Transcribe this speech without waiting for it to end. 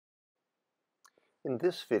In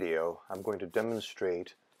this video, I'm going to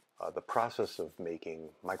demonstrate the process of making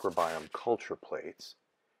microbiome culture plates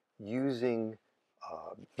using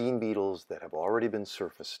bean beetles that have already been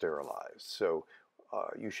surface sterilized. So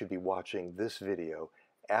you should be watching this video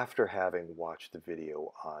after having watched the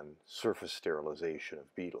video on surface sterilization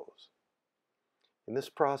of beetles. In this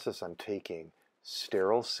process, I'm taking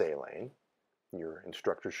sterile saline. Your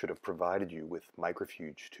instructor should have provided you with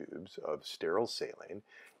microfuge tubes of sterile saline,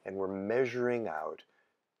 and we're measuring out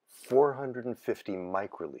 450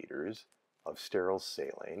 microliters of sterile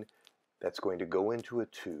saline that's going to go into a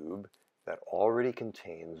tube that already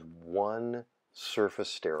contains one surface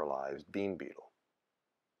sterilized bean beetle.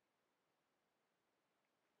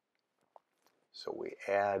 So we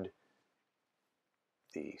add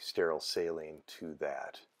the sterile saline to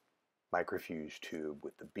that microfuge tube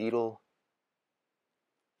with the beetle,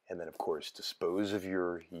 and then of course dispose of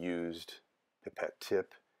your used pipette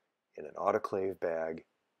tip in an autoclave bag.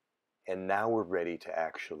 And now we're ready to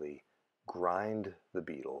actually grind the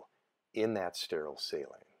beetle in that sterile saline.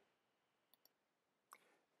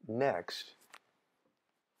 Next,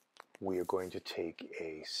 we are going to take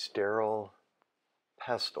a sterile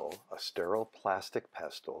pestle, a sterile plastic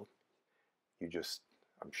pestle.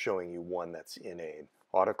 I'm showing you one that's in an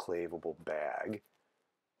autoclavable bag.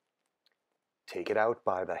 Take it out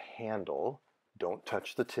by the handle. Don't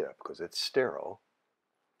touch the tip because it's sterile.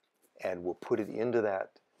 And we'll put it into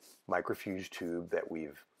that microfuge tube that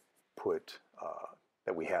we've put,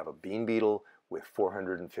 that we have a bean beetle with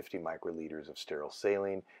 450 microliters of sterile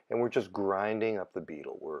saline, and we're just grinding up the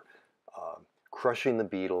beetle. We're crushing the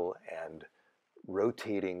beetle and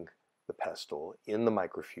rotating the pestle in the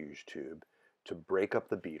microfuge tube to break up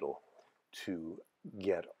the beetle to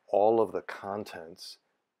get all of the contents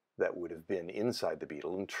that would have been inside the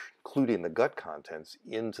beetle, including the gut contents,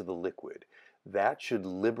 into the liquid. That should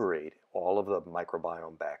liberate all of the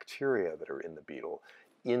microbiome bacteria that are in the beetle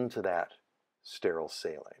into that sterile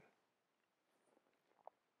saline.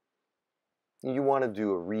 You want to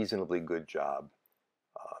do a reasonably good job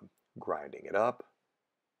grinding it up.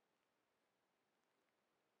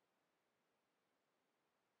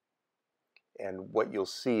 And what you'll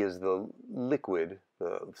see is the liquid,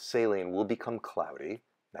 the saline, will become cloudy.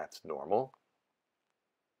 That's normal.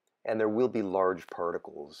 And there will be large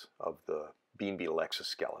particles of the bean beetle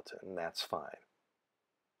exoskeleton. That's fine.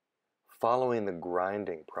 Following the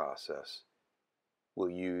grinding process, we'll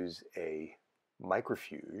use a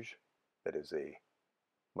microfuge, that is a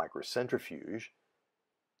microcentrifuge,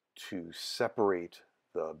 to separate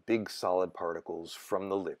the big solid particles from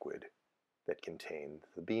the liquid that contain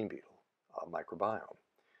the bean beetle microbiome.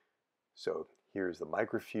 So here's the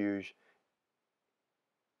microfuge,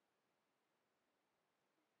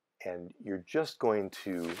 and you're just going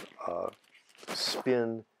to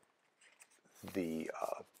spin the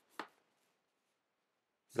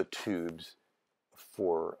tubes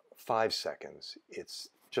for 5 seconds. It's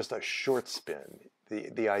just a short spin.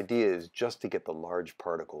 The idea is just to get the large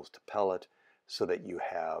particles to pellet so that you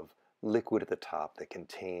have liquid at the top that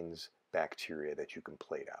contains bacteria that you can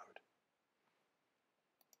plate out.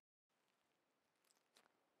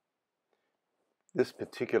 This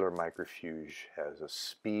particular microfuge has a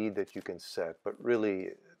speed that you can set, but really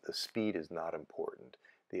the speed is not important.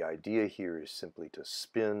 The idea here is simply to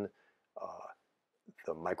spin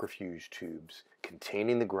the microfuge tubes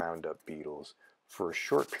containing the ground up beetles for a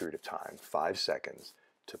short period of time, 5 seconds,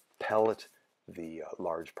 to pellet the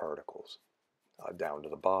large particles down to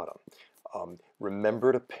the bottom.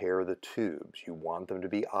 Remember to pair the tubes. You want them to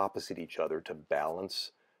be opposite each other to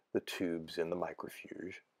balance the tubes in the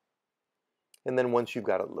microfuge. And then once you've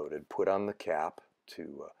got it loaded, put on the cap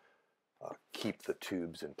to keep the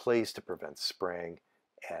tubes in place to prevent spraying,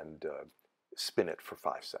 and spin it for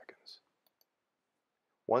 5 seconds.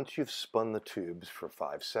 Once you've spun the tubes for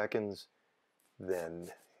 5 seconds, then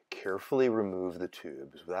carefully remove the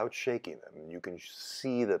tubes without shaking them. You can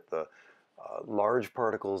see that the large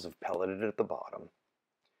particles have pelleted at the bottom,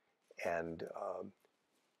 and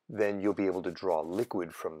then you'll be able to draw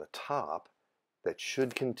liquid from the top that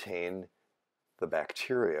should contain the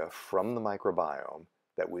bacteria from the microbiome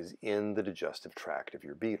that was in the digestive tract of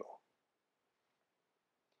your beetle.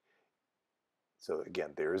 So again,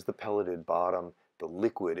 there's the pelleted bottom. The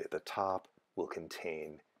liquid at the top will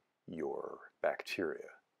contain your bacteria.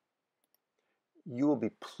 You will be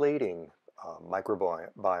plating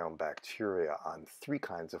microbiome bacteria on 3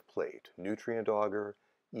 kinds of plate: nutrient agar,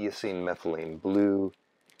 eosine methylene blue,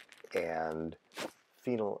 and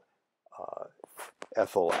phenyl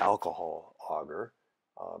ethyl alcohol agar.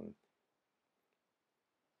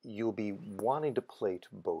 You'll be wanting to plate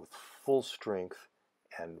both full strength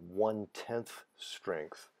and 1/10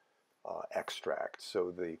 strength extract.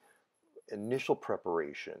 So the initial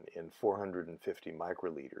preparation in 450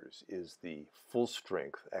 microliters is the full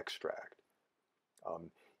strength extract.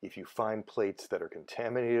 If you find plates that are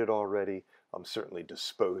contaminated already, certainly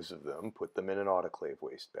dispose of them, put them in an autoclave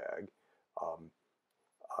waste bag.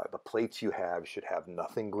 The plates you have should have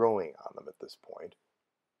nothing growing on them at this point.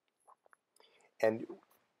 And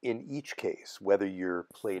in each case, whether you're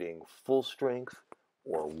plating full strength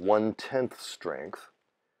or 1/10 strength,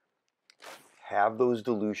 have those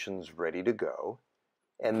dilutions ready to go.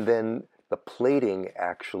 And then the plating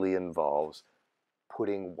actually involves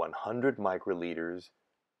putting 100 microliters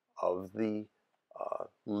of the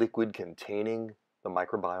liquid containing the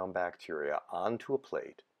microbiome bacteria onto a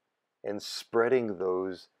plate and spreading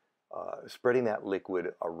that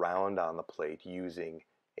liquid around on the plate using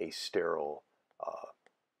a sterile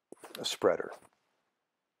spreader.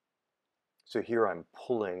 So here I'm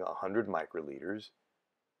pulling 100 microliters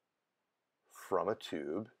from a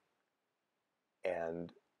tube,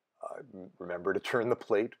 and remember to turn the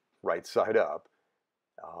plate right side up,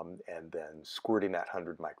 and then squirting that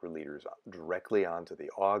 100 microliters directly onto the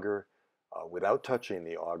auger without touching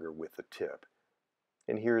the auger with the tip.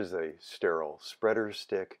 And here's a sterile spreader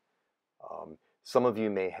stick. Some of you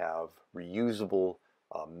may have reusable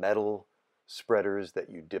metal spreaders that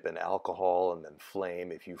you dip in alcohol and then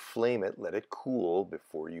flame. If you flame it, let it cool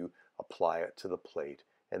before you apply it to the plate,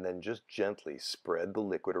 and then just gently spread the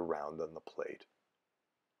liquid around on the plate.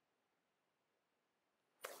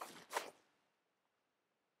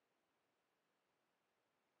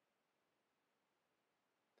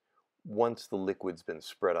 Once the liquid's been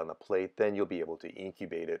spread on the plate, then you'll be able to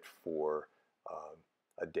incubate it for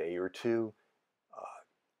a day or two,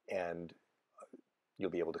 and you'll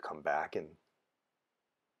be able to come back and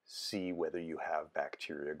see whether you have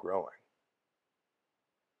bacteria growing.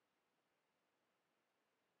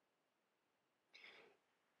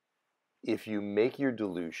 If you make your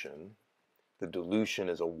dilution, the dilution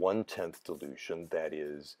is a 1/10 dilution, that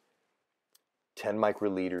is 10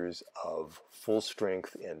 microliters of full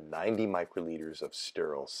strength and 90 microliters of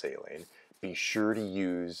sterile saline. Be sure to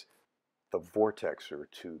use the vortexer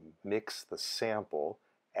to mix the sample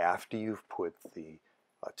after you've put the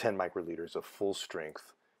 10 microliters of full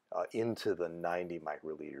strength into the 90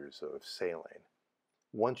 microliters of saline.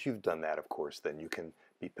 Once you've done that, of course, then you can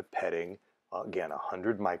be pipetting, again,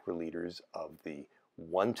 100 microliters of the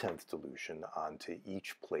 1/10 dilution onto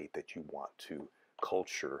each plate that you want to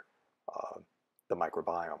culture the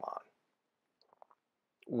microbiome on.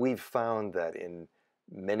 We've found that in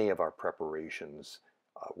many of our preparations,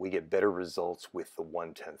 we get better results with the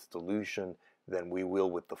 1/10 dilution than we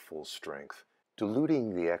will with the full strength.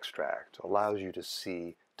 Diluting the extract allows you to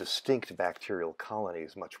see distinct bacterial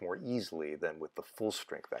colonies much more easily than with the full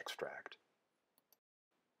strength extract.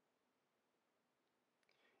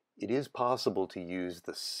 It is possible to use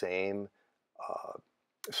the same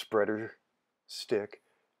spreader stick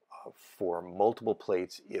for multiple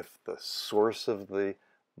plates if the source of the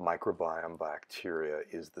microbiome bacteria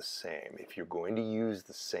is the same. If you're going to use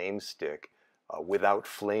the same stick without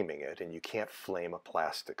flaming it, and you can't flame a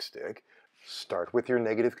plastic stick, start with your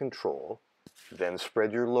negative control, then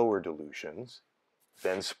spread your lower dilutions,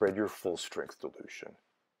 then spread your full strength dilution.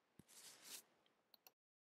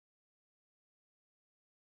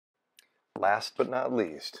 Last but not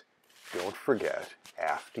least, don't forget,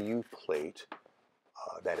 after you plate,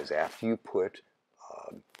 that is after you put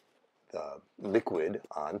the liquid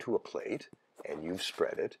onto a plate and you've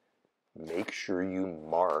spread it, make sure you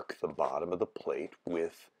mark the bottom of the plate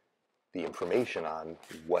with the information on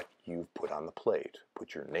what you've put on the plate.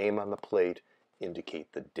 Put your name on the plate,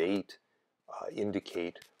 indicate the date,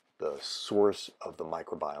 indicate the source of the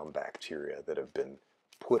microbiome bacteria that have been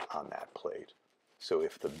put on that plate. So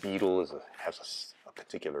if the beetle has a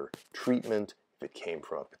particular treatment, if it came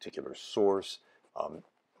from a particular source,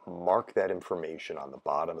 mark that information on the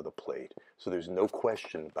bottom of the plate so there's no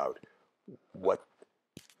question about what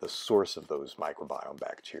the source of those microbiome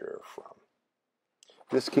bacteria are from.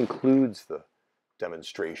 This concludes the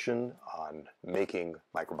demonstration on making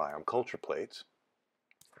microbiome culture plates.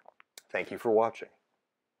 Thank you for watching.